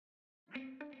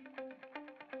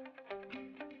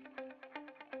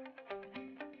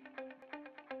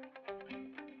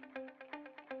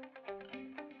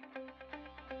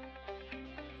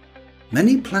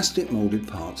Many plastic moulded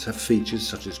parts have features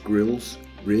such as grills,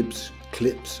 ribs,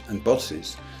 clips and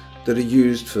bosses that are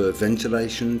used for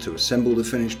ventilation, to assemble the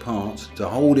finished part, to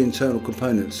hold internal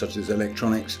components such as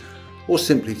electronics, or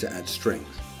simply to add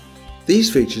strength.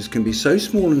 These features can be so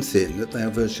small and thin that they are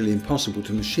virtually impossible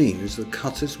to machine, as the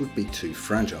cutters would be too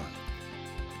fragile.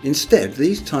 Instead,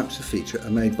 these types of feature are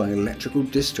made by electrical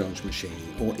discharge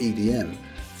machining, or EDM,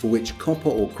 for which copper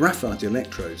or graphite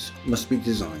electrodes must be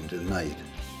designed and made.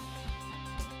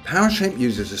 PowerShape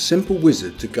uses a simple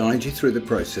wizard to guide you through the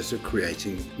process of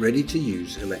creating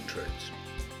ready-to-use electrodes.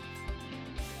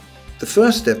 The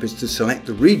first step is to select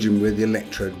the region where the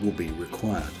electrode will be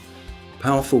required.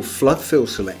 Powerful flood fill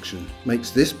selection makes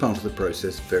this part of the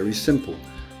process very simple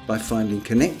by finding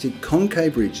connected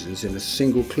concave regions in a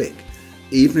single click,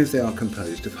 even if they are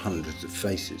composed of hundreds of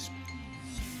faces.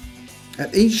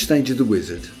 At each stage of the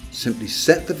wizard, simply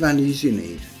set the values you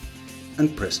need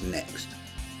and press Next.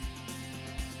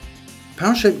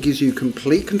 PowerShape gives you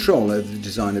complete control over the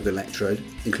design of the electrode,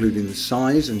 including the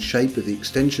size and shape of the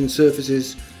extension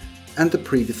surfaces and the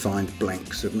predefined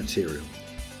blanks of material.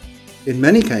 In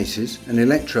many cases, an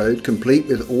electrode complete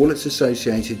with all its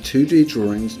associated 2D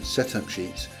drawings and setup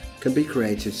sheets can be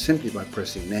created simply by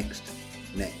pressing Next,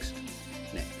 Next,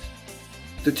 Next.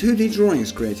 The 2D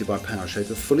drawings created by PowerShape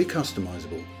are fully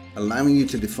customizable, allowing you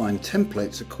to define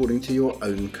templates according to your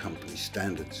own company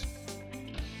standards.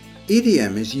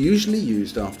 EDM is usually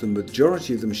used after the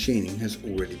majority of the machining has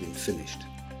already been finished.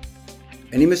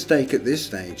 Any mistake at this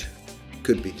stage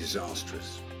could be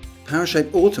disastrous.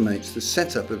 PowerShape automates the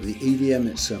setup of the EDM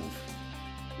itself,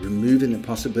 removing the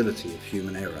possibility of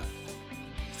human error.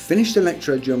 Finished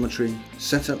electrode geometry,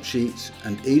 setup sheets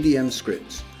and EDM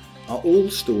scripts are all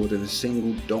stored in a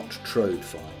single .trode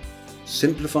file,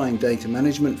 simplifying data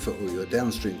management for all your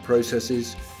downstream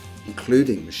processes,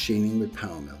 including machining with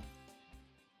PowerMill.